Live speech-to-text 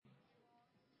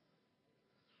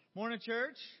Morning,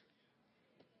 church.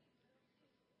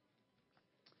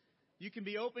 You can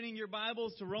be opening your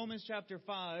Bibles to Romans chapter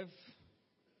 5.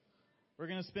 We're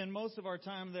going to spend most of our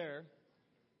time there.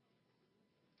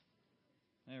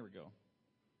 There we go.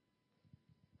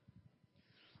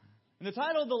 And the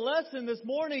title of the lesson this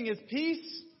morning is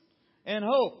Peace and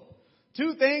Hope.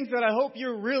 Two things that I hope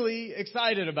you're really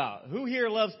excited about. Who here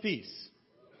loves peace?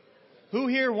 Who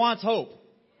here wants hope?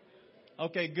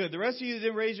 Okay, good. The rest of you that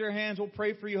didn't raise your hands, we'll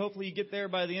pray for you. Hopefully you get there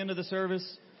by the end of the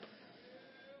service.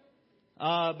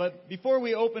 But before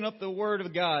we open up the Word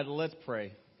of God, let's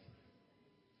pray.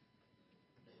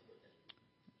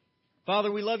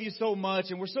 Father, we love you so much,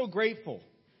 and we're so grateful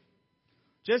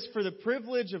just for the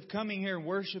privilege of coming here and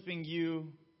worshiping you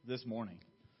this morning.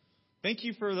 Thank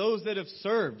you for those that have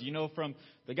served, from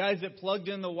the guys that plugged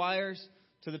in the wires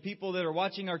to the people that are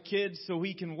watching our kids so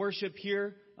we can worship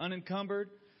here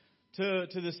unencumbered. To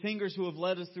the singers who have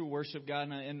led us through worship, God,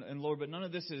 and Lord, but none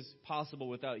of this is possible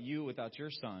without you, without your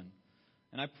Son.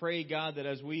 And I pray, God, that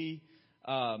as we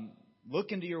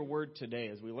look into your word today,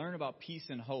 as we learn about peace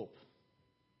and hope,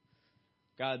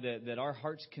 God, that our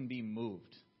hearts can be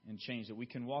moved and changed, that we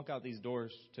can walk out these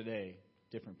doors today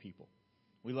different people.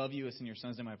 We love you. It's in your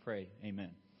Son's name I pray.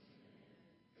 Amen.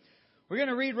 We're going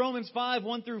to read Romans 5,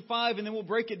 1 through 5, and then we'll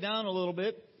break it down a little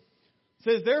bit. It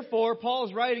says, therefore,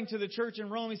 Paul's writing to the church in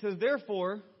Rome. He says,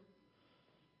 therefore,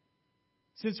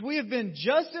 since we have been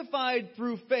justified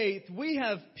through faith, we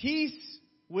have peace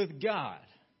with God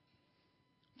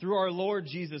through our Lord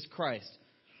Jesus Christ,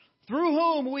 through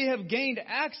whom we have gained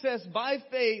access by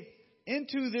faith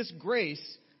into this grace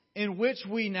in which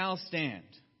we now stand.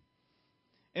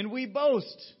 And we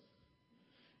boast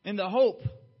in the hope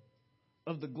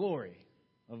of the glory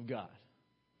of God.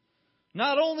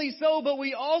 Not only so, but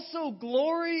we also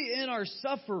glory in our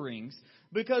sufferings,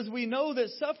 because we know that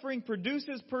suffering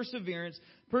produces perseverance,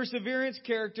 perseverance,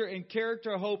 character, and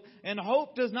character, hope. And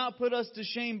hope does not put us to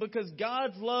shame, because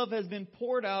God's love has been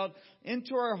poured out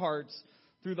into our hearts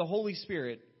through the Holy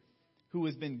Spirit who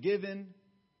has been given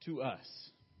to us.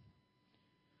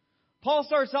 Paul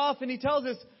starts off and he tells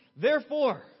us,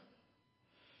 therefore,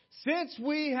 since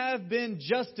we have been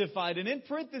justified, and in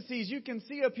parentheses you can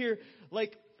see up here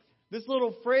like this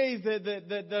little phrase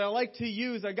that I like to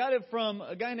use. I got it from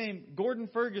a guy named Gordon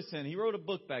Ferguson. He wrote a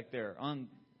book back there on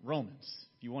Romans.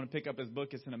 If you want to pick up his book,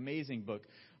 it's an amazing book.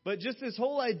 But just this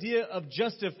whole idea of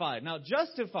justified. Now,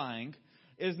 justifying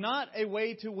is not a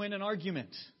way to win an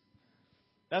argument.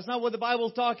 That's not what the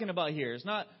Bible's talking about here. It's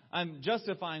not, I'm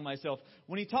justifying myself.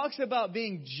 When he talks about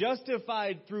being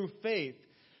justified through faith,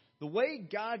 the way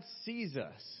God sees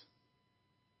us,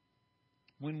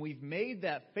 when we've made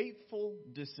that faithful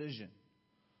decision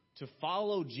to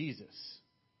follow Jesus,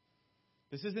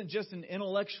 this isn't just an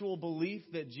intellectual belief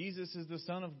that Jesus is the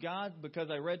Son of God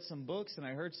because I read some books and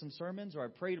I heard some sermons or I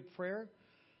prayed a prayer.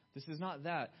 This is not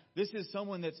that. This is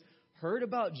someone that's heard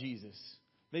about Jesus.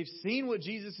 They've seen what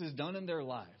Jesus has done in their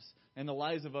lives and the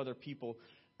lives of other people.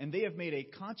 And they have made a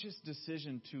conscious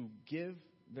decision to give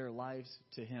their lives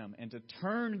to Him and to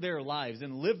turn their lives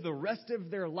and live the rest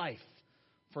of their life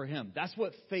for Him. That's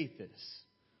what faith is.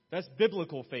 That's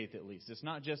biblical faith, at least. It's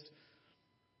not just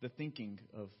the thinking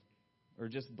of or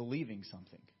just believing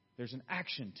something. There's an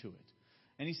action to it.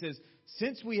 And he says,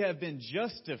 since we have been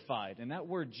justified, and that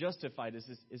word justified is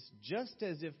just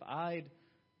as if I'd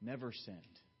never sinned.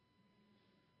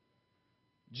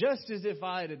 Just as if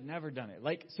I had never done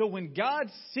it. So when God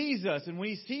sees us and when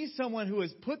He sees someone who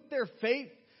has put their faith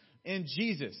in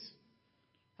Jesus,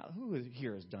 who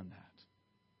here has done that?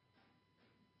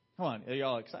 Come on, are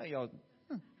y'all excited?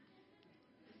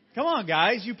 Come on,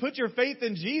 guys. You put your faith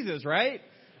in Jesus, right?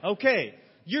 Okay.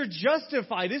 You're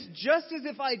justified. It's just as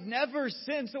if I'd never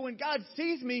sinned. So when God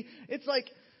sees me, it's like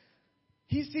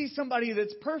He sees somebody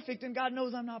that's perfect, and God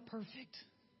knows I'm not perfect.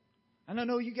 And I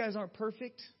know you guys aren't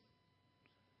perfect.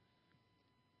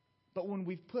 But when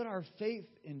we've put our faith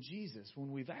in Jesus,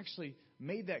 when we've actually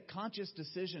made that conscious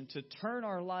decision to turn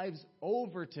our lives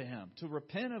over to Him, to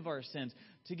repent of our sins,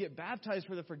 to get baptized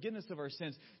for the forgiveness of our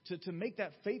sins, to make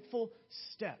that faithful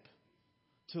step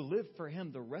to live for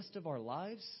Him the rest of our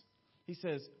lives, He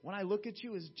says, when I look at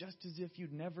you, it's just as if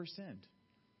you'd never sinned.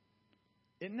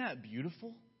 Isn't that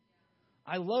beautiful?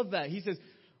 I love that. He says,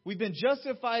 we've been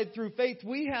justified through faith.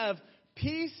 We have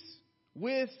peace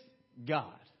with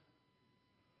God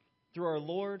through our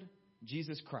Lord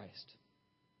Jesus Christ.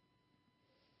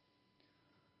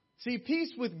 See,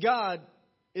 peace with God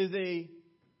is a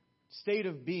state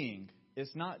of being.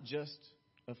 It's not just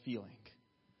a feeling.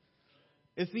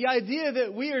 It's the idea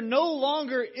that we are no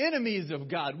longer enemies of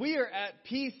God. We are at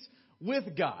peace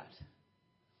with God.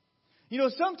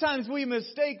 Sometimes we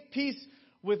mistake peace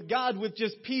with God with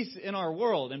just peace in our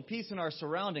world and peace in our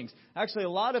surroundings. Actually, a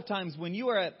lot of times when you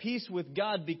are at peace with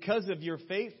God because of your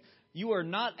faith, you are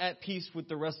not at peace with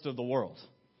the rest of the world.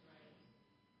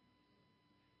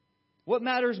 What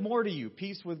matters more to you,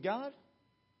 peace with God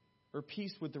or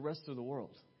peace with the rest of the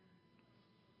world?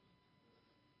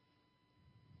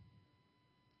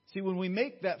 See, when we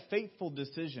make that faithful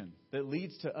decision that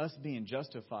leads to us being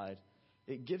justified,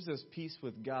 it gives us peace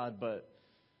with God, but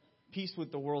peace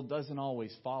with the world doesn't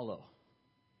always follow.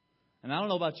 And I don't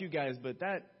know about you guys, but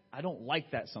I don't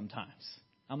like that sometimes.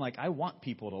 I'm like, I want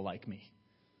people to like me.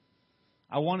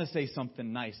 I want to say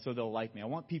something nice so they'll like me. I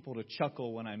want people to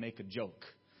chuckle when I make a joke.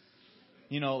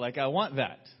 I want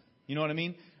that. You know what I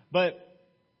mean? But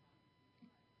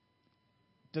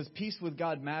does peace with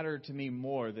God matter to me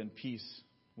more than peace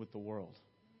with the world?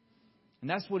 And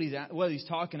that's what he's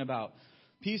talking about.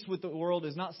 Peace with the world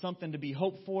is not something to be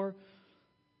hoped for.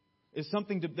 It's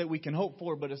something that we can hope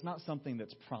for, but it's not something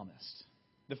that's promised.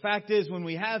 The fact is, when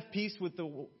we have peace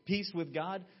with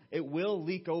God, it will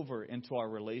leak over into our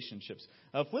relationships.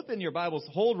 Flip in your Bibles,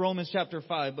 hold Romans chapter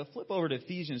 5, but flip over to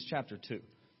Ephesians chapter 2.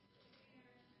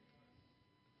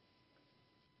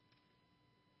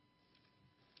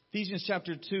 Ephesians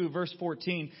chapter 2, verse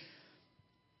 14.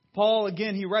 Paul,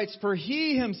 again, he writes, "For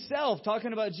he himself,"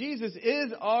 talking about Jesus,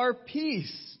 "is our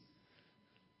peace,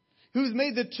 who's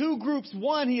made the two groups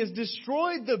one. He has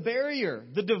destroyed the barrier,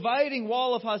 the dividing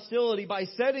wall of hostility, by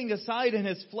setting aside in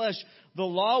his flesh the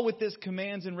law with its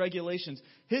commands and regulations.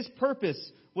 His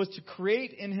purpose was to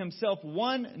create in himself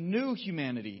one new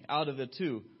humanity out of the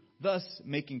two, thus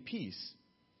making peace.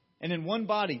 And in one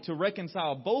body to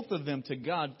reconcile both of them to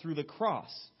God through the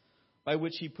cross, by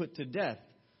which he put to death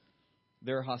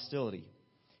their hostility.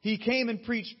 He came and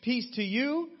preached peace to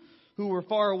you who were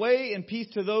far away and peace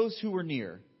to those who were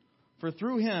near. For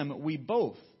through him we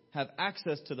both have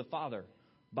access to the Father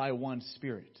by one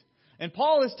Spirit." And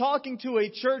Paul is talking to a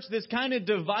church that's kind of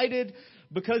divided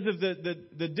because of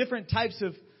the different types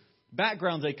of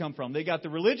backgrounds they come from. They got the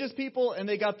religious people and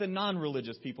they got the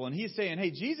non-religious people. And he's saying,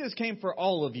 hey, Jesus came for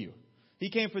all of you. He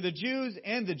came for the Jews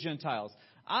and the Gentiles.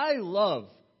 I love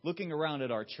looking around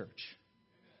at our church.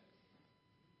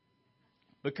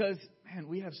 Because, man,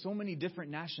 we have so many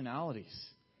different nationalities.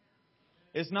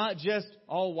 It's not just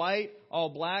all white, all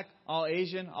black, all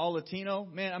Asian, all Latino.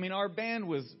 Man, our band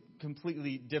was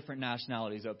completely different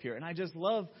nationalities up here. And I just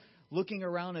love looking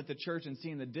around at the church and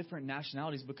seeing the different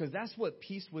nationalities, because that's what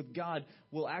peace with God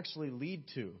will actually lead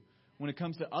to when it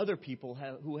comes to other people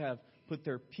who have put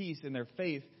their peace and their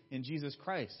faith in Jesus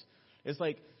Christ. It's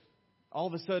like all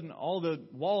of a sudden, all the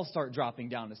walls start dropping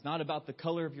down. It's not about the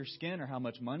color of your skin or how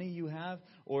much money you have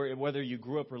or whether you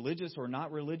grew up religious or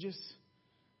not religious.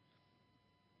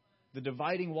 The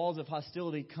dividing walls of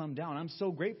hostility come down. I'm so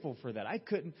grateful for that.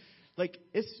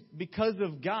 It's because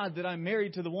of God that I'm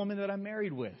married to the woman that I'm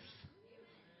married with.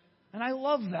 And I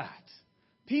love that.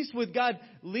 Peace with God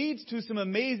leads to some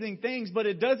amazing things, but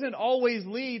it doesn't always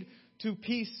lead to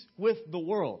peace with the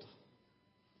world.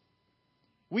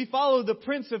 We follow the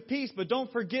Prince of Peace, but don't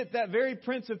forget that very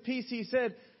Prince of Peace, he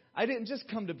said, I didn't just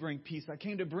come to bring peace, I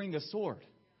came to bring a sword.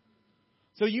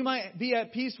 So you might be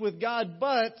at peace with God,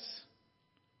 but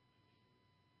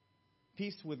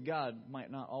peace with God might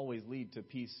not always lead to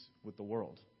peace with the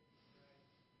world.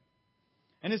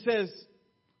 And it says,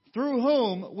 through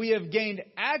whom we have gained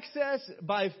access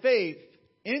by faith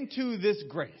into this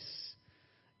grace,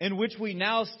 in which we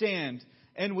now stand,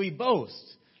 and we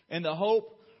boast in the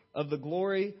hope of the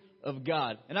glory of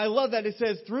God. And I love that it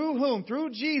says, through whom, through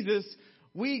Jesus,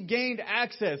 we gained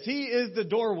access. He is the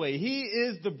doorway. He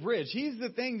is the bridge. He's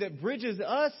the thing that bridges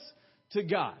us to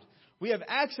God. We have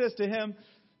access to Him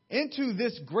into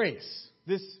this grace,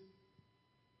 this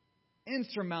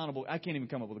insurmountable. I can't even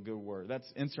come up with a good word. That's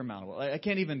insurmountable. I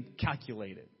can't even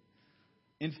calculate it.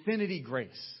 Infinity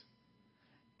grace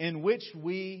in which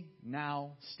we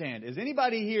now stand. Is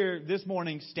anybody here this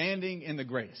morning standing in the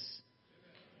grace?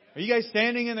 Are you guys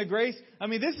standing in the grace?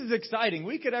 This is exciting.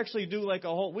 We could actually do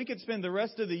we could spend the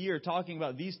rest of the year talking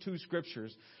about these two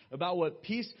scriptures, about what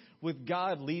peace with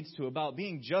God leads to, about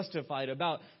being justified,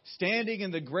 about standing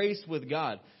in the grace with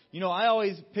God. I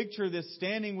always picture this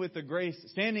standing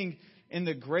in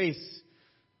the grace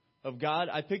of God.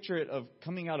 I picture it of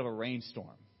coming out of a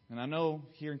rainstorm. And I know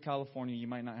here in California, you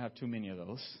might not have too many of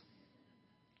those.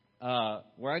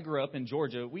 Where I grew up in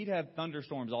Georgia, we'd have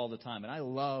thunderstorms all the time. And I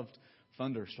loved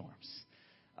thunderstorms.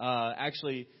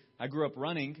 Actually, I grew up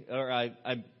running, I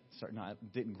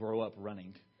didn't grow up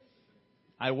running.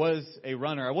 I was a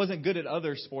runner. I wasn't good at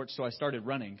other sports, so I started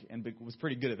running and was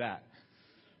pretty good at that.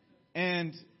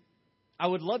 And I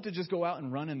would love to just go out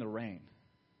and run in the rain.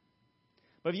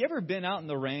 But have you ever been out in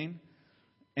the rain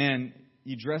and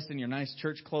you dressed in your nice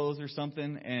church clothes or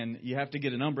something and you have to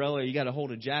get an umbrella or you got to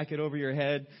hold a jacket over your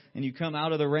head and you come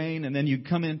out of the rain and then you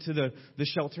come into the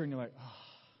shelter and you're like, oh,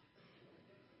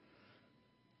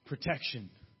 protection,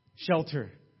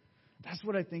 shelter. That's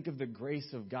what I think of the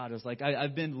grace of God is like.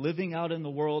 I've been living out in the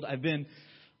world. I've been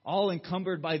all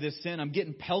encumbered by this sin. I'm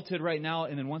getting pelted right now.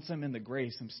 And then once I'm in the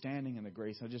grace, I'm standing in the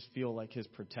grace. I just feel like His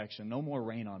protection. No more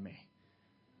rain on me.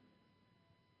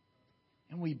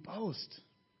 And we boast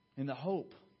in the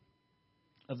hope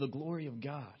of the glory of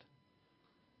God.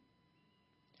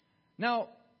 Now,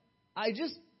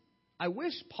 I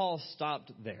wish Paul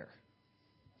stopped there.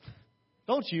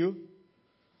 Don't you?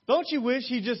 Don't you wish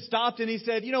he just stopped and he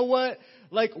said, you know what?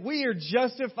 Like, we are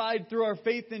justified through our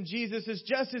faith in Jesus. It's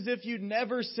just as if you'd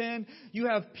never sinned. You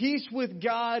have peace with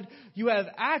God. You have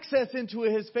access into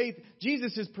His faith.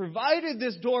 Jesus has provided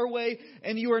this doorway,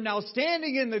 and you are now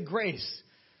standing in the grace.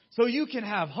 So you can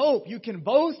have hope. You can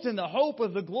boast in the hope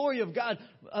of the glory of God.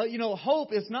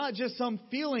 Hope is not just some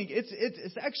feeling.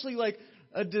 It's actually like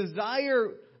a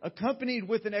desire accompanied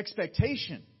with an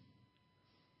expectation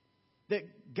that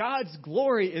God's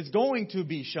glory is going to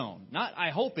be shown. Not, I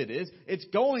hope it is. It's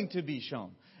going to be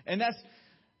shown. And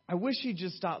I wish He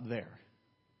just stopped there.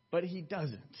 But He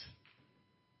doesn't.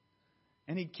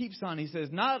 And He keeps on. He says,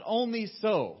 not only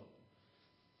so,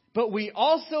 but we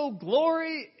also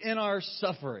glory in our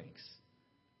sufferings.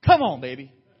 Come on,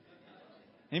 baby.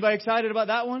 Anybody excited about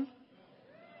that one?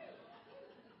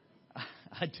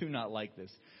 I do not like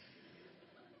this.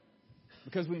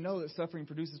 Because we know that suffering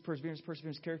produces perseverance,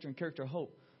 perseverance, character, and character,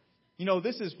 hope. You know,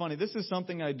 this is funny. This is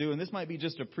something I do, and this might be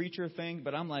just a preacher thing,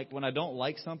 but I'm like, when I don't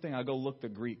like something, I go look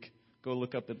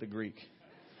up at the Greek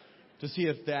to see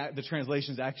if the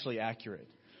translation is actually accurate.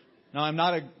 Now, I'm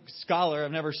not a scholar.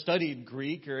 I've never studied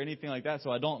Greek or anything like that,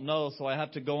 so I don't know. So I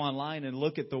have to go online and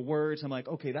look at the words. I'm like,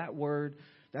 okay, that word,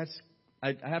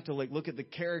 I have to look at the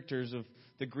characters of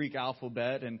the Greek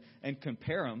alphabet and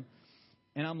compare them.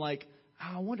 And I'm like,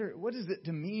 I wonder, what is it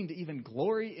to mean to even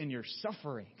glory in your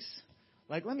sufferings?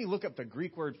 Like, let me look up the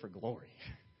Greek word for glory.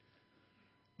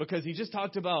 Because he just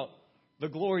talked about the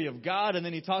glory of God, and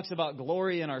then he talks about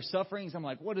glory in our sufferings. I'm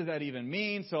like, what does that even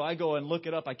mean? So I go and look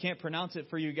it up. I can't pronounce it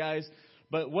for you guys.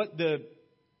 But what the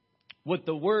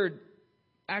word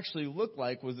actually looked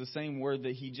like was the same word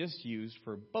that he just used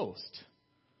for boast.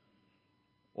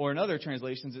 Or in other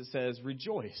translations, it says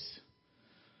rejoice,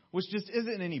 which just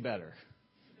isn't any better.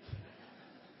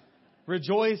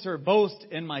 Rejoice or boast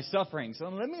in my sufferings. So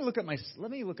let me look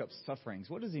up sufferings.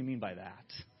 What does he mean by that?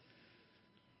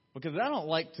 Because I don't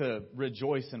like to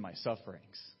rejoice in my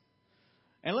sufferings.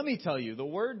 And let me tell you, the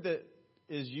word that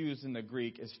is used in the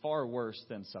Greek is far worse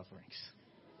than sufferings.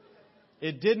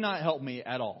 It did not help me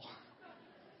at all.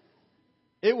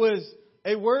 It was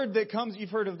a word that comes, you've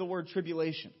heard of the word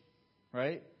tribulation,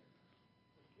 right?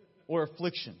 Or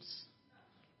afflictions.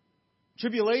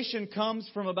 Tribulation comes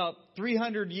from about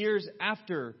 300 years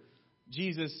after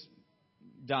Jesus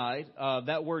died.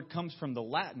 That word comes from the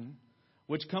Latin,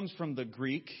 which comes from the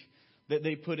Greek that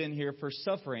they put in here for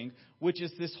suffering, which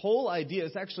is this whole idea.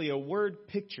 It's actually a word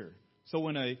picture. So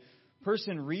when a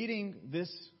person reading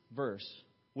this verse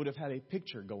would have had a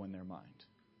picture go in their mind.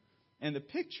 And the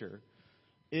picture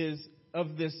is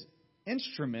of this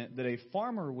instrument that a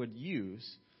farmer would use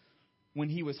when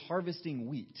he was harvesting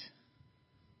wheat.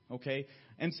 Okay?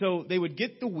 And so they would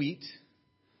get the wheat,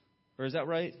 or is that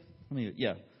right?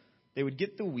 They would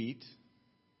get the wheat,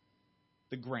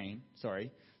 the grain,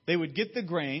 sorry. They would get the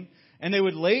grain, and they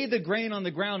would lay the grain on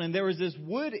the ground, and there was this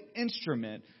wood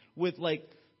instrument with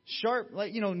sharp,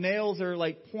 nails or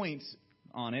points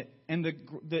on it. And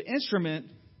the instrument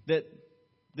that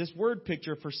this word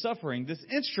picture for suffering, this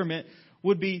instrument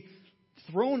would be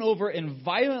thrown over and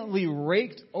violently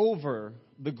raked over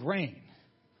the grain.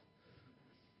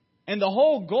 And the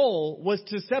whole goal was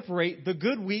to separate the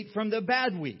good wheat from the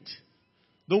bad wheat.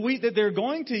 The wheat that they're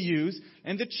going to use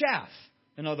and the chaff,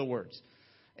 in other words.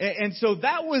 And so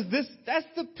that's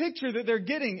the picture that they're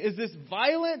getting, is this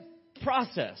violent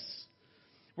process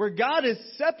where God is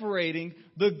separating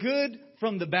the good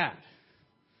from the bad.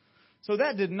 So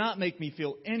that did not make me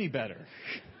feel any better.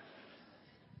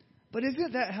 But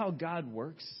isn't that how God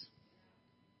works?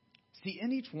 See,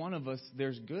 in each one of us,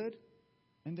 there's good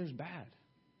and there's bad.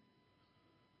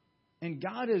 And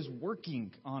God is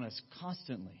working on us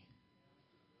constantly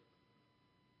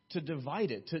to divide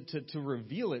it, to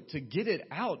reveal it, to get it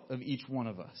out of each one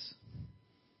of us.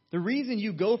 The reason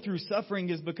you go through suffering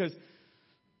is because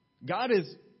God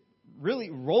is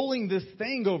really rolling this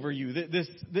thing over you.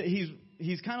 That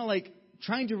He's kind of like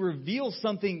trying to reveal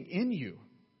something in you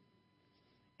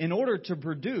in order to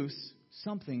produce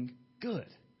something good.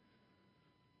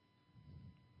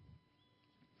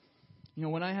 You know,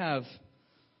 when I have...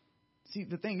 See,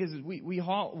 the thing is we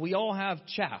all have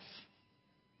chaff.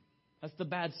 That's the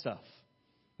bad stuff.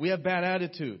 We have bad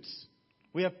attitudes.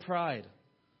 We have pride.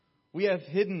 We have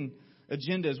hidden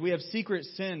agendas. We have secret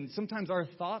sin. Sometimes our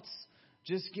thoughts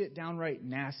just get downright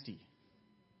nasty.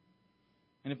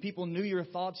 And if people knew your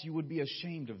thoughts, you would be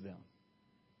ashamed of them.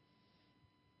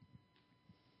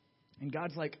 And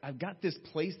God's like, I've got this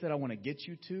place that I want to get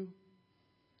you to,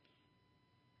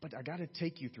 but I got to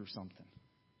take you through something.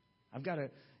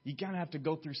 You gotta have to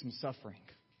go through some suffering.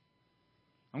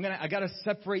 I gotta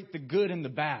separate the good and the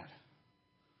bad.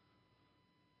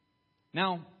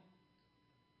 Now,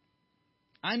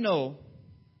 I know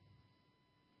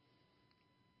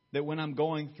that when I'm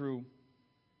going through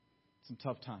some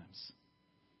tough times,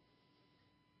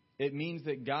 it means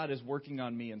that God is working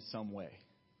on me in some way.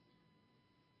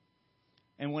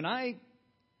 And when I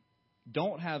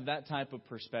don't have that type of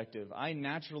perspective, I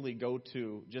naturally go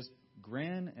to just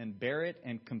grin and bear it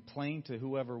and complain to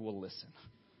whoever will listen.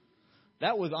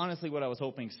 That was honestly what I was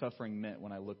hoping suffering meant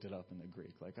when I looked it up in the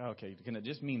Greek. Like, okay, can it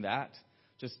just mean that?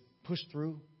 Just push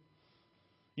through?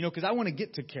 You know, because I want to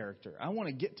get to character. I want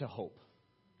to get to hope.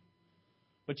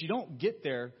 But you don't get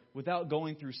there without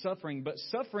going through suffering. But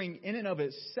suffering in and of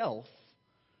itself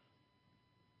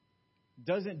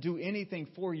doesn't do anything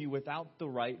for you without the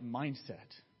right mindset.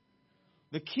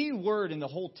 The key word in the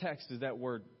whole text is that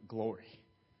word glory.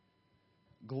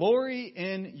 Glory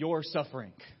in your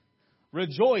suffering.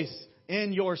 Rejoice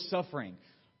in your suffering.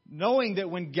 Knowing that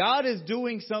when God is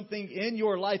doing something in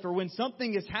your life, or when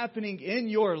something is happening in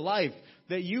your life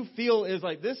that you feel is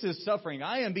like, this is suffering.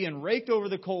 I am being raked over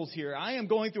the coals here. I am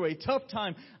going through a tough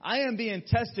time. I am being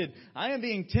tested. I am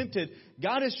being tempted.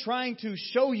 God is trying to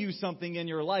show you something in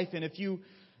your life. And if you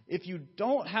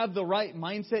don't have the right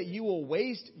mindset, you will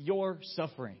waste your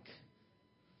suffering.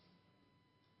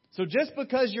 So just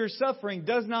because you're suffering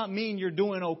does not mean you're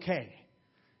doing okay.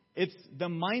 It's the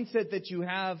mindset that you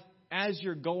have as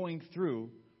you're going through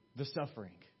the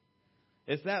suffering.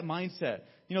 It's that mindset.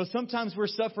 You know, sometimes we're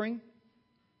suffering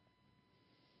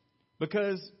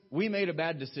because we made a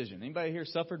bad decision. Anybody here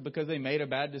suffered because they made a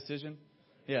bad decision?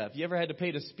 Yeah, if you ever had to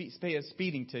pay a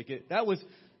speeding ticket, that was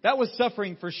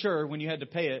suffering for sure when you had to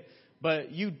pay it,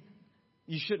 but you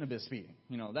shouldn't have been speeding.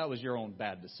 You know, that was your own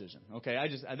bad decision. Okay,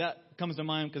 that comes to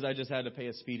mind because I just had to pay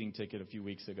a speeding ticket a few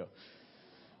weeks ago.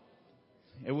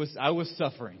 I was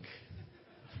suffering.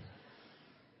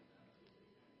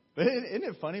 But isn't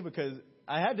it funny because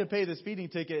I had to pay the speeding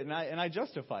ticket and I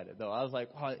justified it though. I was like,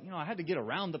 well, you know, I had to get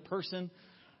around the person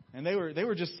and they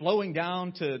were just slowing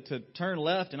down to turn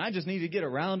left and I just needed to get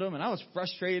around them and I was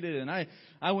frustrated and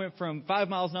I went from 5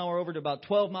 miles an hour over to about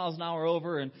 12 miles an hour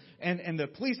over and the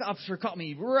police officer caught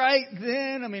me right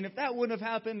then. I mean, if that wouldn't have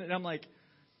happened, and I'm like,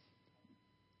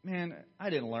 man, I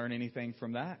didn't learn anything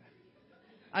from that.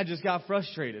 I just got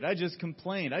frustrated. I just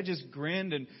complained. I just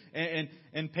grinned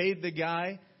and paid the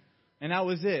guy. And that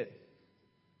was it.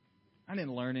 I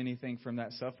didn't learn anything from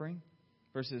that suffering.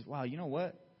 Versus, wow, you know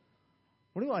what?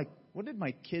 What did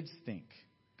my kids think?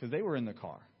 Because they were in the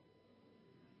car.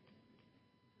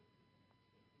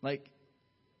 Like,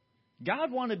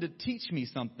 God wanted to teach me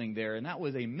something there, and that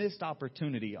was a missed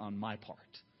opportunity on my part.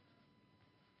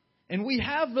 And we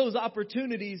have those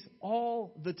opportunities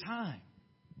all the time.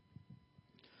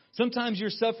 Sometimes you're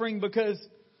suffering because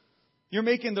you're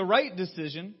making the right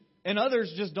decision and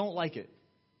others just don't like it.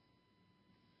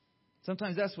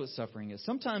 Sometimes that's what suffering is.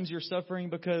 Sometimes you're suffering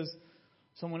because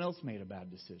someone else made a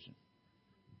bad decision.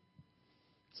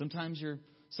 Sometimes you're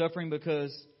suffering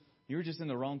because you're just in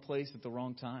the wrong place at the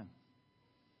wrong time.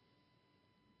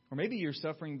 Or maybe you're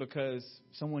suffering because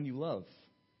someone you love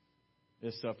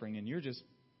is suffering and you're just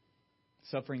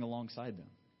suffering alongside them.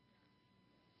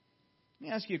 Let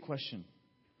me ask you a question.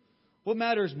 What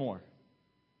matters more?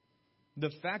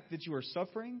 The fact that you are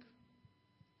suffering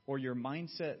or your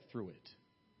mindset through it?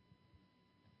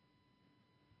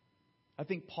 I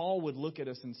think Paul would look at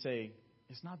us and say,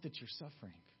 it's not that you're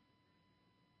suffering.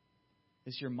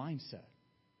 It's your mindset.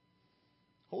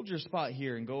 Hold your spot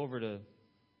here and go over to,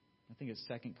 I think it's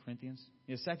 2 Corinthians.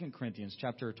 Yeah, 2 Corinthians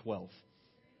chapter 12.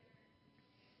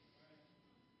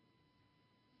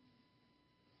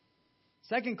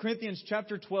 2 Corinthians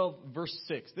chapter 12, verse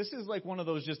 6. This is like one of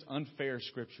those just unfair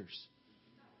scriptures.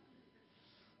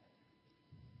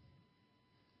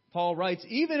 Paul writes,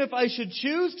 even if I should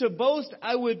choose to boast,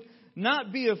 I would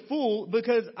not be a fool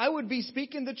because I would be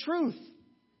speaking the truth.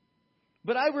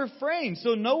 But I refrain,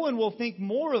 so no one will think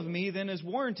more of me than is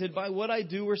warranted by what I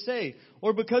do or say,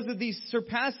 or because of these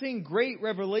surpassing great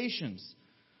revelations.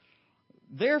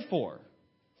 Therefore,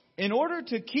 in order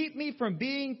to keep me from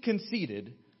being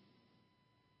conceited,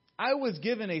 I was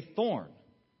given a thorn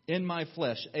in my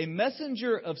flesh, a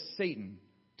messenger of Satan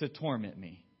to torment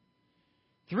me.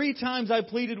 3 times I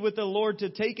pleaded with the Lord to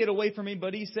take it away from me,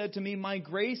 but He said to me, my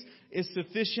grace is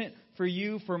sufficient for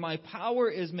you, for my power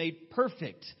is made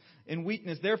perfect in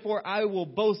weakness. Therefore, I will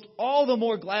boast all the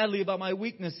more gladly about my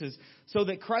weaknesses, so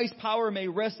that Christ's power may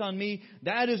rest on me.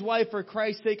 That is why, for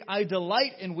Christ's sake, I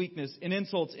delight in weakness, in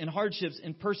insults, in hardships,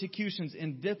 in persecutions,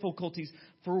 in difficulties.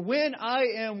 For when I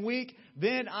am weak,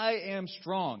 then I am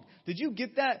strong. Did you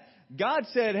get that? God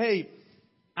said, hey,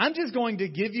 I'm just going to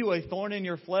give you a thorn in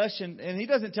your flesh. And He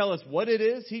doesn't tell us what it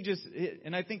is.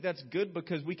 And I think that's good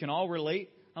because we can all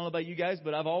relate. I don't know about you guys,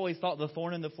 but I've always thought the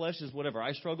thorn in the flesh is whatever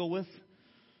I struggle with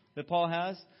that Paul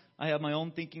has. I have my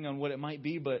own thinking on what it might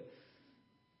be, but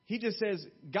he just says,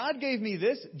 God gave me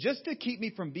this just to keep me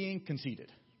from being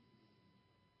conceited.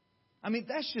 I mean,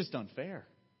 that's just unfair.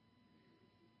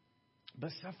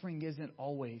 But suffering isn't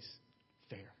always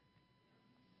fair.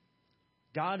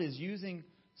 God is using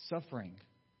suffering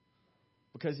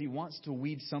because He wants to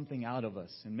weed something out of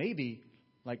us. And maybe,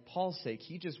 like Paul's sake,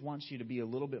 He just wants you to be a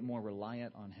little bit more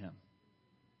reliant on Him.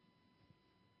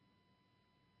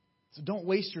 So don't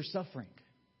waste your suffering.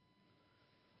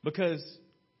 Because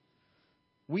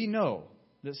we know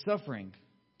that suffering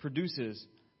produces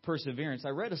perseverance. I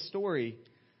read a story,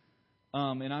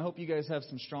 and I hope you guys have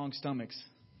some strong stomachs.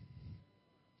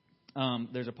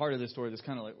 There's a part of this story that's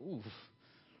kind of like, oof.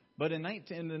 But in the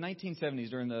 1970s,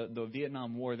 during the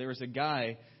Vietnam War, there was a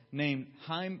guy named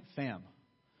Haim Pham.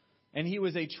 And he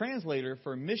was a translator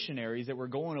for missionaries that were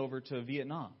going over to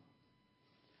Vietnam.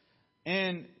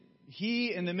 And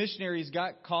he and the missionaries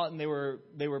got caught, and they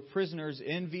were prisoners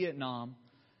in Vietnam.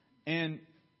 And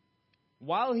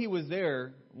while he was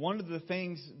there, one of the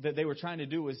things that they were trying to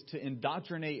do was to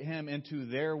indoctrinate him into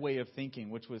their way of thinking,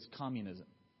 which was communism.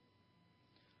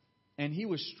 And he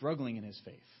was struggling in his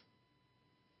faith.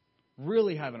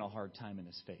 Really having a hard time in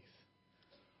his faith.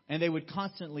 And they would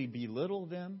constantly belittle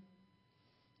them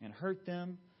and hurt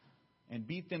them and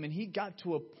beat them. And he got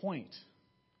to a point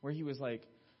where he was like,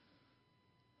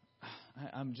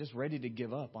 I'm just ready to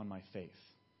give up on my faith.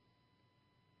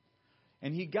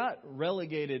 And he got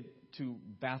relegated to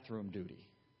bathroom duty,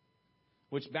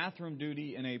 which bathroom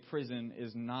duty in a prison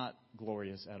is not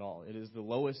glorious at all. It is the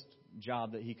lowest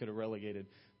job that he could have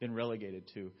been relegated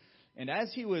to. And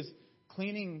as he was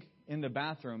cleaning in the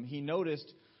bathroom, he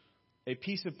noticed a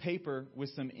piece of paper with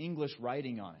some English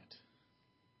writing on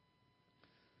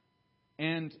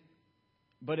it.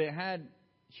 But it had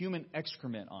human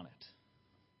excrement on it.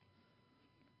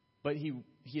 But he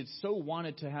had so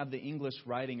wanted to have the English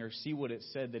writing or see what it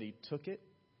said that he took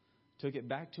it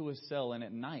back to his cell. And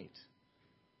at night,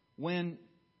 when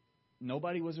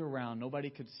nobody was around, nobody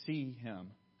could see him,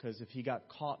 because if he got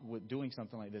caught with doing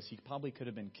something like this, he probably could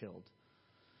have been killed.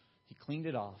 He cleaned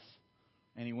it off,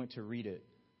 and he went to read it.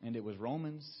 And it was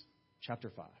Romans chapter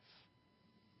 5.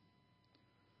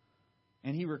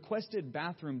 And he requested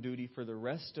bathroom duty for the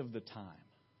rest of the time,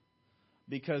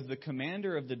 because the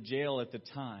commander of the jail at the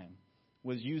time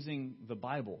was using the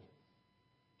Bible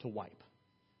to wipe.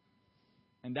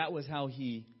 And that was how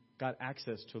he got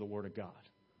access to the Word of God.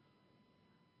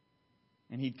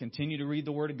 And he'd continue to read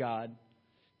the Word of God.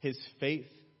 His faith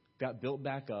got built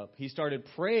back up. He started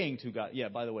praying to God. Yeah,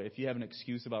 by the way, if you have an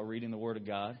excuse about reading the Word of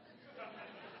God,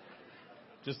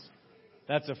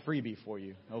 that's a freebie for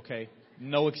you, okay?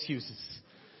 No excuses.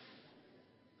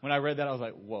 When I read that, I was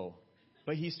like, whoa.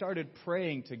 But he started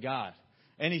praying to God.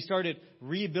 And he started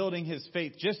rebuilding his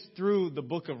faith just through the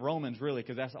book of Romans, really,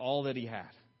 because that's all that he had.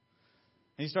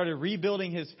 And he started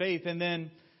rebuilding his faith. And then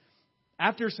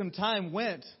after some time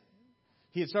went,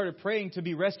 he had started praying to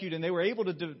be rescued. And they were able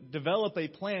to develop a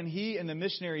plan, he and the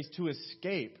missionaries, to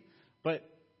escape. But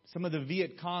some of the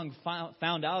Viet Cong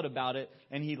found out about it,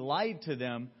 and he lied to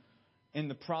them in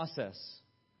the process.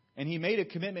 And he made a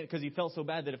commitment because he felt so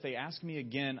bad that if they ask me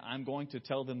again, I'm going to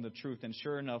tell them the truth. And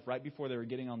sure enough, right before they were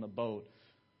getting on the boat,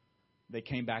 they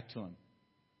came back to him.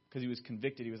 Because he was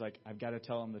convicted. He was like, I've got to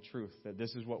tell them the truth, that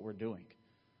this is what we're doing.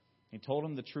 He told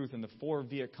them the truth, and the 4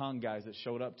 Viet Cong guys that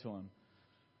showed up to him,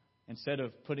 instead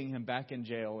of putting him back in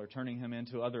jail or turning him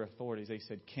into other authorities, they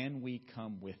said, can we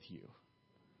come with you?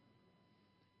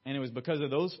 And it was because of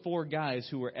those 4 guys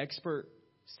who were expert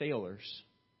sailors,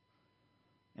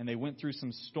 and they went through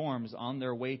some storms on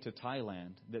their way to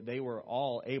Thailand, that they were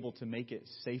all able to make it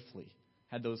safely.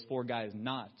 Had those 4 guys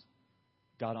not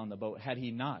got on the boat, had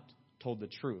he not told the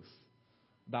truth.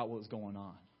 about what's going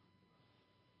on.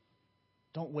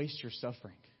 Don't waste your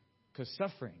suffering, because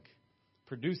suffering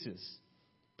produces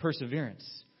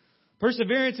perseverance.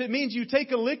 Perseverance, it means you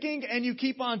take a licking and you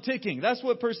keep on ticking. That's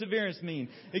what perseverance means.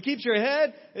 It keeps your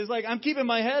head, it's like I'm keeping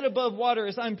my head above water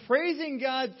as I'm praising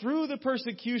God through the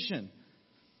persecution.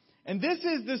 And this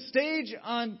is the stage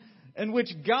in which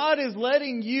God is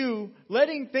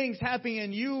letting things happen,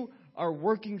 and you are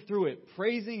working through it,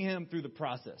 praising Him through the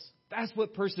process. That's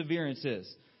what perseverance is.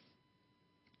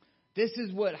 This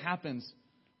is what happens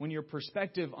when your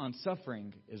perspective on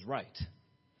suffering is right.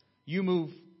 You move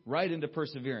right into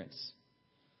perseverance.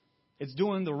 It's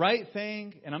doing the right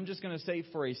thing, and I'm just going to say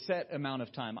for a set amount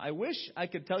of time. I wish I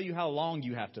could tell you how long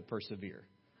you have to persevere,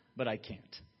 but I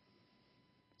can't.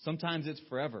 Sometimes it's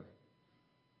forever.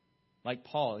 Like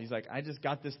Paul, he's like, I just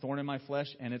got this thorn in my flesh,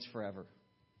 and it's forever.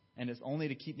 And it's only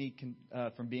to keep me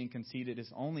from being conceited.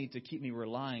 It's only to keep me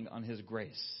relying on His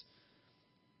grace.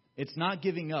 It's not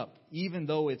giving up, even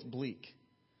though it's bleak.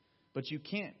 But you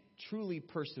can't truly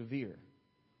persevere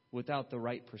without the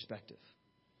right perspective.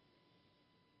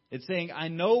 It's saying, I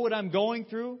know what I'm going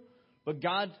through, but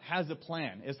God has a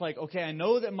plan. It's like, okay, I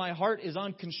know that my heart is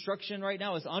on construction right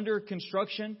now. It's under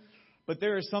construction, but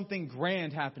there is something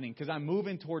grand happening because I'm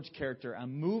moving towards character.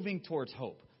 I'm moving towards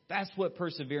hope. That's what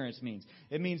perseverance means.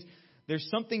 It means there's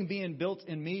something being built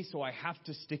in me, so I have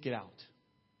to stick it out.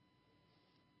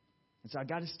 And so I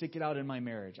got to stick it out in my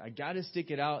marriage. I got to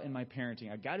stick it out in my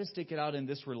parenting. I got to stick it out in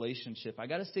this relationship. I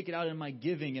got to stick it out in my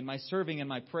giving and my serving and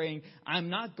my praying. I'm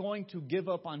not going to give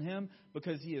up on Him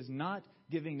because He is not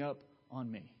giving up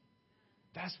on me.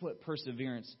 That's what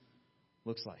perseverance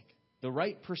looks like. The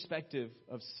right perspective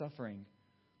of suffering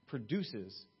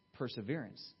produces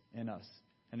perseverance in us.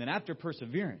 And then after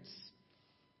perseverance,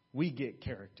 we get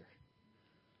character.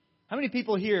 How many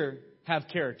people here have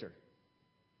character?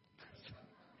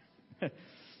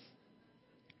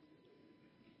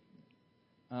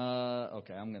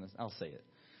 Okay, I'll say it.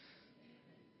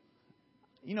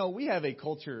 You know, we have a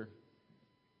culture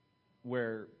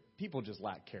where people just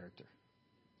lack character.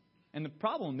 And the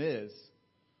problem is,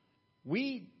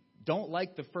 we don't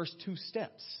like the first two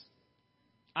steps.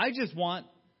 I just want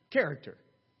character.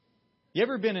 You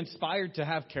ever been inspired to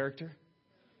have character?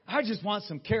 I just want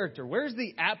some character. Where's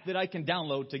the app that I can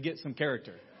download to get some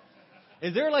character?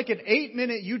 Is there like an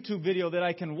 8-minute YouTube video that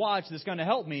I can watch that's going to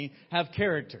help me have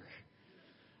character?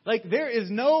 Like, there is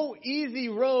no easy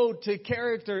road to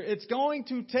character. It's going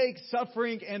to take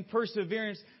suffering and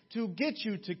perseverance to get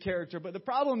you to character. But the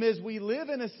problem is we live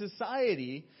in a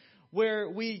society where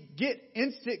we get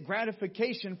instant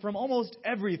gratification from almost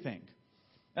everything.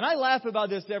 And I laugh about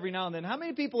this every now and then. How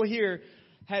many people here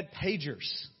had pagers?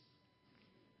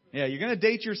 Yeah, you're going to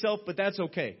date yourself, but that's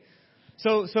okay.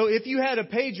 So if you had a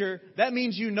pager, that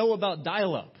means you know about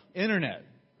dial-up internet,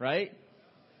 right?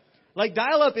 Like,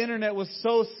 dial-up internet was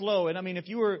so slow. And I mean, if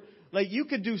you were, like, you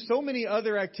could do so many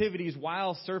other activities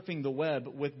while surfing the web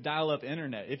with dial-up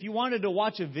internet. If you wanted to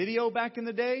watch a video back in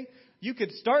the day, you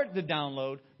could start the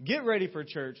download, get ready for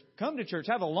church, come to church,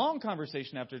 have a long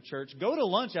conversation after church, go to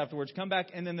lunch afterwards, come back,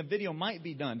 and then the video might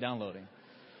be done downloading.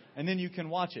 And then you can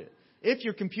watch it, if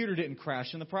your computer didn't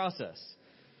crash in the process.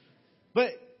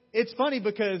 But it's funny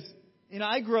because, you know,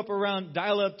 I grew up around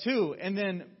dial-up too. And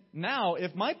then now,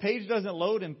 if my page doesn't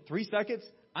load in 3 seconds,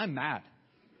 I'm mad.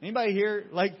 Anybody here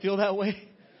feel that way?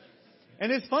 And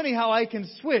it's funny how I can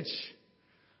switch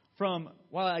from,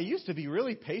 well, I used to be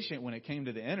really patient when it came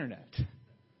to the internet.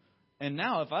 And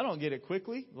now if I don't get it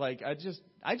quickly, I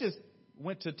just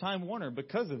went to Time Warner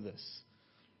because of this.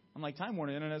 I'm like, Time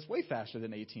Warner internet's way faster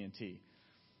than AT&T,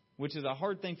 which is a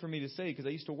hard thing for me to say because I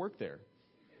used to work there.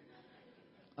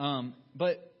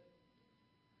 But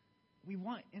we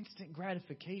want instant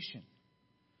gratification.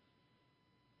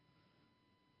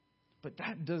 But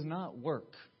that does not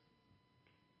work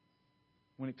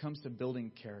when it comes to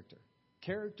building character.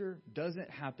 Character doesn't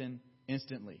happen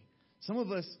instantly. Some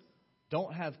of us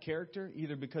don't have character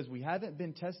either because we haven't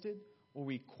been tested or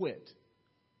we quit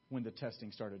when the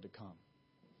testing started to come.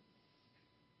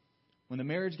 When the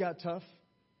marriage got tough,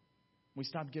 we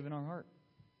stopped giving our heart.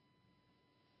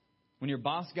 When your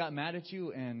boss got mad at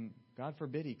you and, God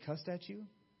forbid, he cussed at you,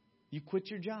 you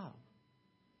quit your job.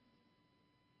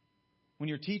 When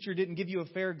your teacher didn't give you a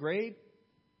fair grade,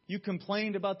 you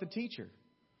complained about the teacher.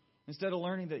 Instead of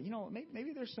learning that,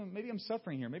 maybe I'm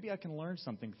suffering here. Maybe I can learn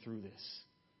something through this.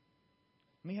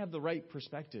 Let me have the right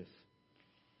perspective.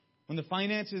 When the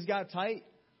finances got tight,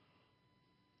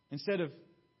 instead of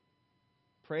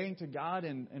praying to God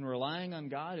and relying on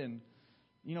God, and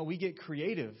we get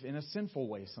creative in a sinful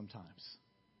way sometimes.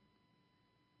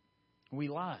 We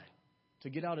lie to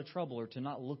get out of trouble or to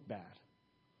not look bad.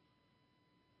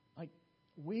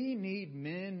 We need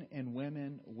men and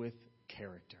women with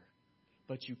character,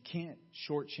 but you can't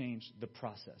shortchange the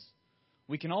process.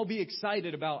 We can all be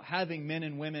excited about having men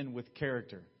and women with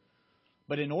character,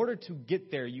 but in order to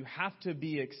get there, you have to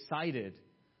be excited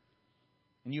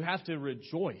and you have to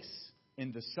rejoice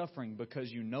in the suffering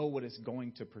because you know what it's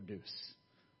going to produce.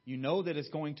 You know that it's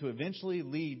going to eventually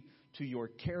lead to your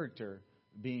character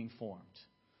being formed.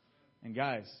 And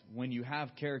guys, when you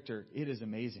have character, it is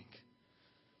amazing.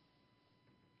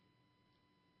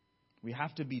 We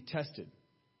have to be tested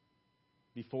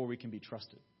before we can be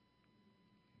trusted.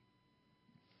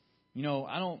 You know,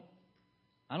 I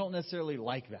don't necessarily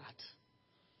like that.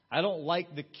 I don't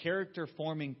like the character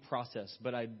forming process,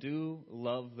 but I do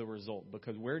love the result,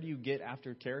 because where do you get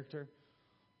after character?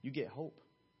 You get hope.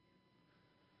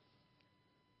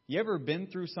 You ever been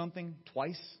through something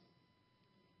twice?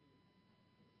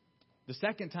 The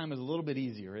second time is a little bit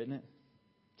easier, isn't it?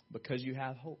 Because you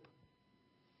have hope.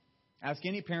 Ask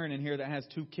any parent in here that has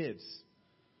 2 kids.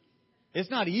 It's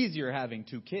not easier having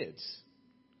 2 kids.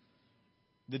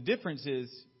 The difference is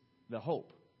the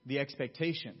hope, the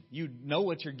expectation. You know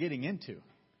what you're getting into.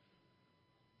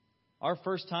 Our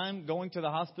first time going to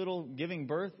the hospital, giving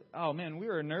birth, oh man, we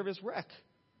were a nervous wreck.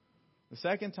 The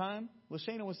second time,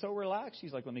 LaShayna was so relaxed.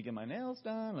 She's like, let me get my nails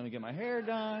done. Let me get my hair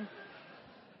done.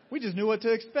 We just knew what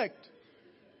to expect.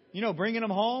 You know, bringing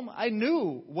them home, I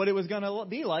knew what it was going to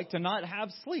be like to not have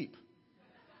sleep.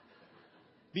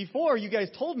 Before, you guys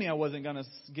told me I wasn't going to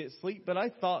get sleep, but I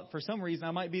thought for some reason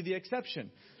I might be the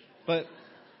exception. But,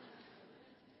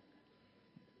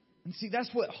 and see, that's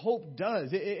what hope does.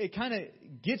 It kind of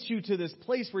gets you to this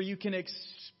place where you can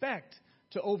expect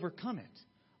to overcome it.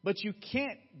 But you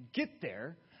can't get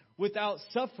there without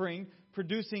suffering,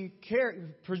 producing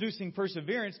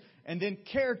perseverance, and then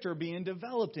character being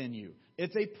developed in you.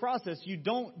 It's a process. You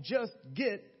don't just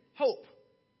get hope.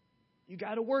 You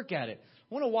got to work at it.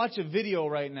 I want to watch a video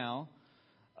right now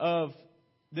of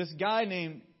this guy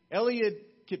named Eliud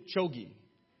Kipchoge.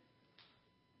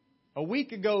 A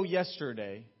week ago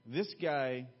yesterday, this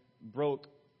guy broke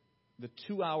the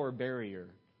 2-hour barrier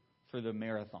for the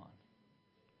marathon.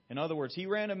 In other words, he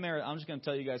ran a marathon. I'm just going to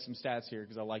tell you guys some stats here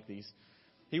because I like these.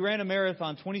 He ran a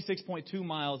marathon, 26.2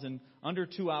 miles in under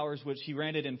 2 hours, which he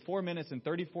ran it in 4 minutes and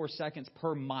 34 seconds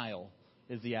per mile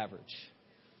is the average.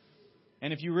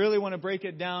 And if you really want to break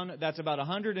it down, that's about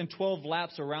 112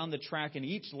 laps around the track. And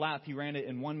each lap, he ran it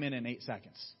in 1 minute and 8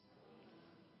 seconds.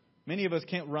 Many of us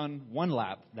can't run one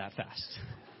lap that fast.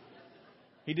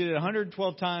 He did it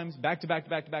 112 times, back to back,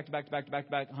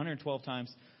 112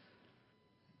 times.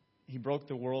 He broke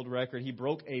the world record. He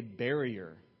broke a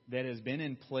barrier that has been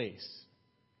in place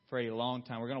for a long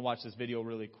time. We're going to watch this video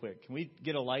really quick. Can we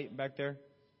get a light back there?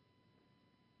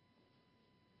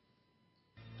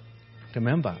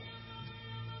 Remember,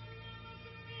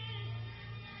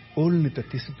 only the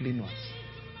disciplined ones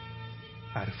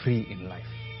are free in life.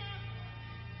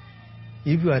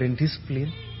 If you are in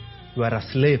discipline, you are a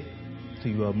slave to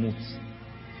your moods.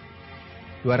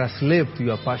 You are a slave to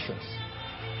your passions.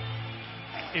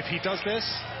 If he does this,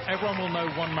 everyone will know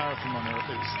one marathon runner at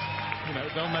least. You know,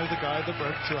 they'll know the guy that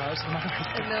broke 2 hours in the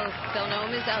marathon. They'll know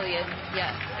him as Eliud,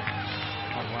 yes.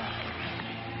 Oh, wow.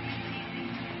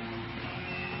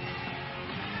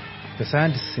 The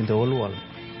scientists in the whole world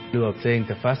are saying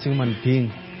the first human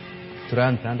being to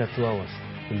run under 2 hours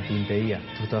will be in the year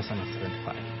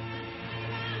 2075.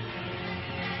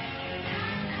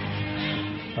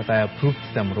 But I have proved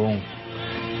them wrong.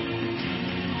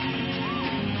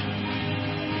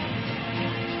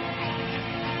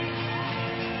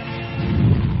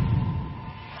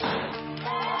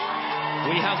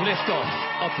 We have liftoff.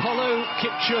 Apollo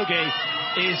Kipchoge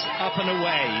is up and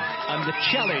away, and the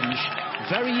challenge,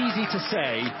 very easy to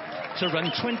say, to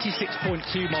run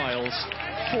 26.2 miles,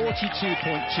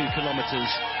 42.2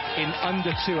 kilometers in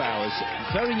under 2 hours.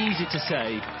 Very easy to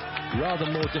say, rather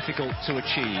more difficult to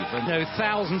achieve. And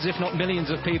thousands, if not millions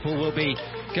of people will be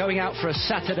going out for a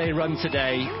Saturday run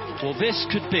today. Well, this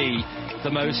could be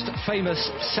the most famous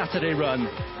Saturday run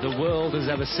the world has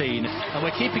ever seen. And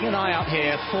we're keeping an eye out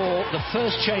here for the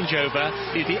first changeover.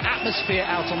 The atmosphere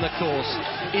out on the course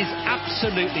is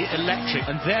absolutely electric.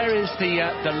 And there is the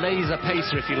laser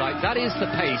pacer, if you like. That is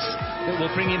the pace that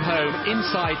will bring him home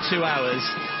inside 2 hours.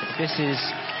 This is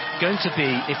going to be,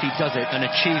 if he does it, an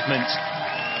achievement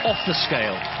off the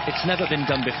scale. It's never been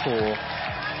done before.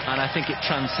 And I think it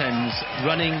transcends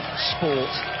running,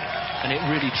 sport, and it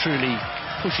really, truly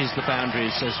pushes the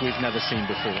boundaries as we've never seen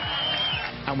before.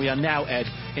 And we are now, Ed,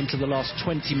 into the last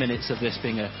 20 minutes of this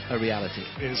being a reality.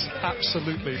 It is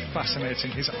absolutely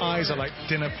fascinating. His eyes are like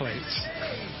dinner plates.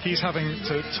 He's having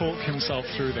to talk himself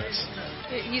through this.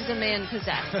 He's a man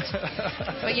possessed.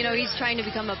 But, you know, he's trying to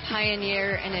become a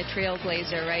pioneer and a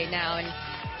trailblazer right now. And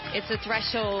it's a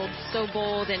threshold so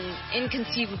bold and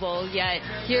inconceivable, yet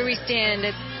here we stand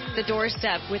at the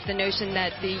doorstep with the notion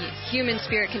that the human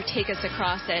spirit can take us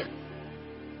across it.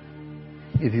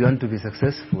 If you want to be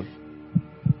successful,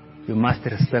 you must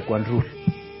respect one rule.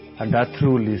 And that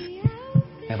rule is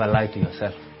never lie to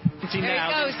yourself. There he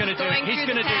goes. He's going to do it. He's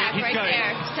going to do it. He's right going.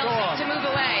 there. Tells him to move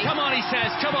away. Come on, he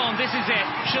says. Come on, this is it.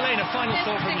 Shalane, a final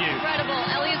thought from you. Incredible.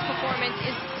 Elliot's performance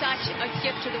is such a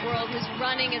gift to the world. His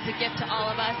running is a gift to all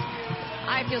of us.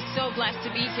 I feel so blessed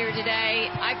to be here today.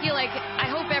 I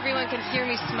hope everyone can hear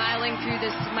me smiling through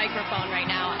this microphone right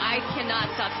now. I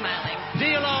cannot stop smiling.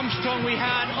 Neil Armstrong we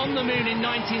had on the moon in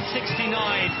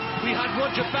 1969. We had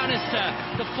Roger Bannister,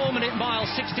 the 4-minute mile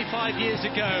 65 years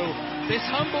ago. This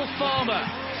humble farmer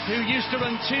who used to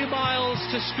run 2 miles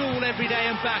to school every day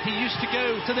and back. He used to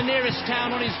go to the nearest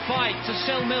town on his bike to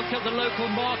sell milk at the local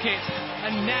market.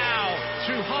 And now,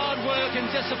 through hard work and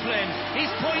discipline,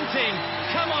 he's pointing.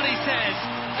 Come on, he says.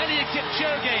 Eliud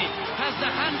Kipchoge has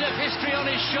the hand of history on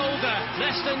his shoulder.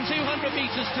 Less than 200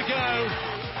 meters to go.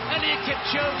 Eliud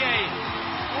Kipchoge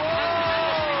has the hand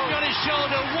of history on his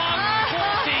shoulder.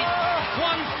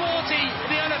 1:40,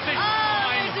 the unofficial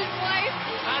time. There's his wife.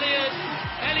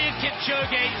 Eliud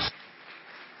Kipchoge.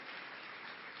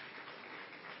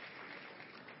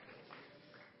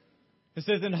 It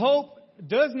says, and hope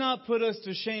does not put us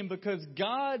to shame because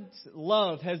God's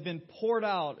love has been poured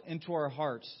out into our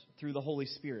hearts through the Holy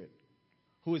Spirit,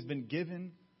 who has been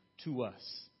given to us.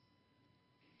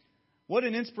 What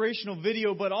an inspirational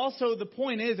video, but also the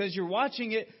point is, as you're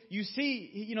watching it, you see,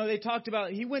 you know, they talked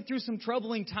about, he went through some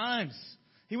troubling times.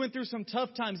 He went through some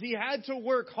tough times. He had to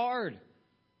work hard.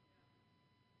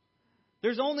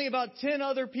 There's only about 10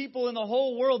 other people in the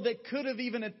whole world that could have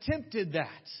even attempted that.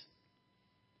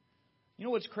 You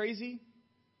know what's crazy?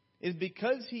 Is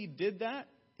because he did that,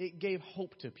 it gave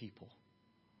hope to people.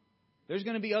 There's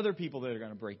going to be other people that are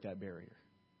going to break that barrier.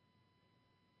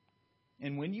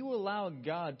 And when you allow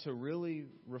God to really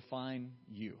refine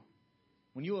you,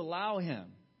 when you allow Him,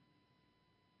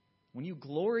 when you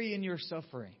glory in your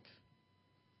suffering,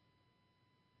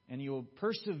 and you will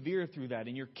persevere through that,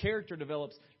 and your character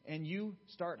develops, and you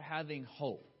start having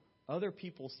hope, other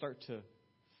people start to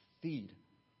feed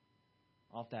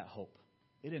off that hope.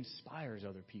 It inspires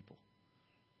other people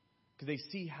because they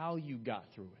see how you got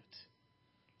through it.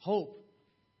 Hope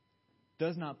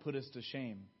does not put us to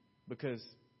shame because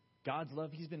God's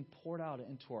love, He's been poured out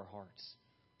into our hearts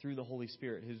through the Holy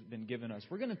Spirit who's been given us.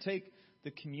 We're going to take the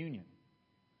communion.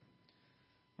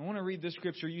 I want to read this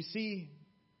scripture. You see,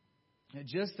 at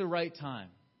just the right time,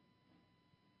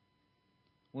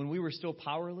 when we were still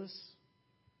powerless,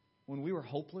 when we were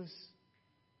hopeless,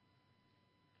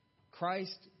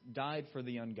 Christ died for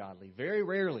the ungodly. Very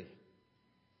rarely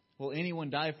will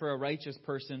anyone die for a righteous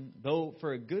person, though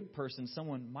for a good person,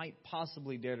 someone might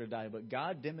possibly dare to die. But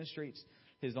God demonstrates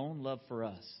His own love for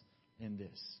us in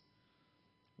this.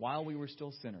 While we were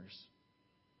still sinners,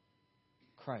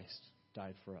 Christ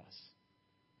died for us.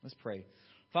 Let's pray.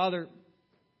 Father,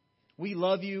 we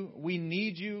love You. We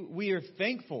need You. We are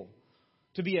thankful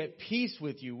to be at peace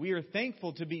with You. We are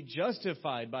thankful to be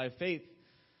justified by faith.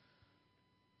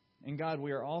 And God,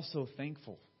 we are also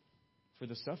thankful for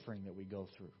the suffering that we go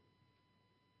through.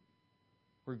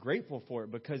 We're grateful for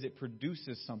it because it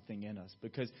produces something in us,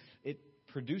 because it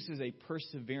produces a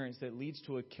perseverance that leads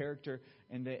to a character,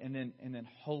 and then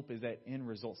hope is that end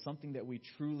result, something that we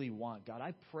truly want. God,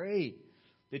 I pray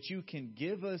that You can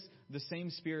give us the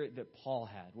same spirit that Paul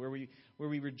had, where we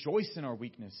rejoice in our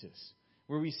weaknesses,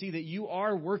 where we see that You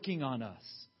are working on us.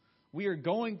 We are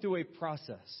going through a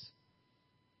process.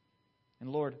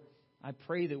 And Lord, I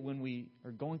pray that when we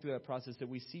are going through that process, that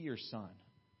we see Your Son,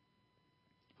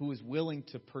 who is willing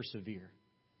to persevere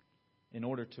in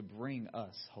order to bring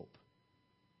us hope.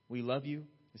 We love You.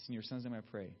 It's in Your Son's name I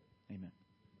pray. Amen.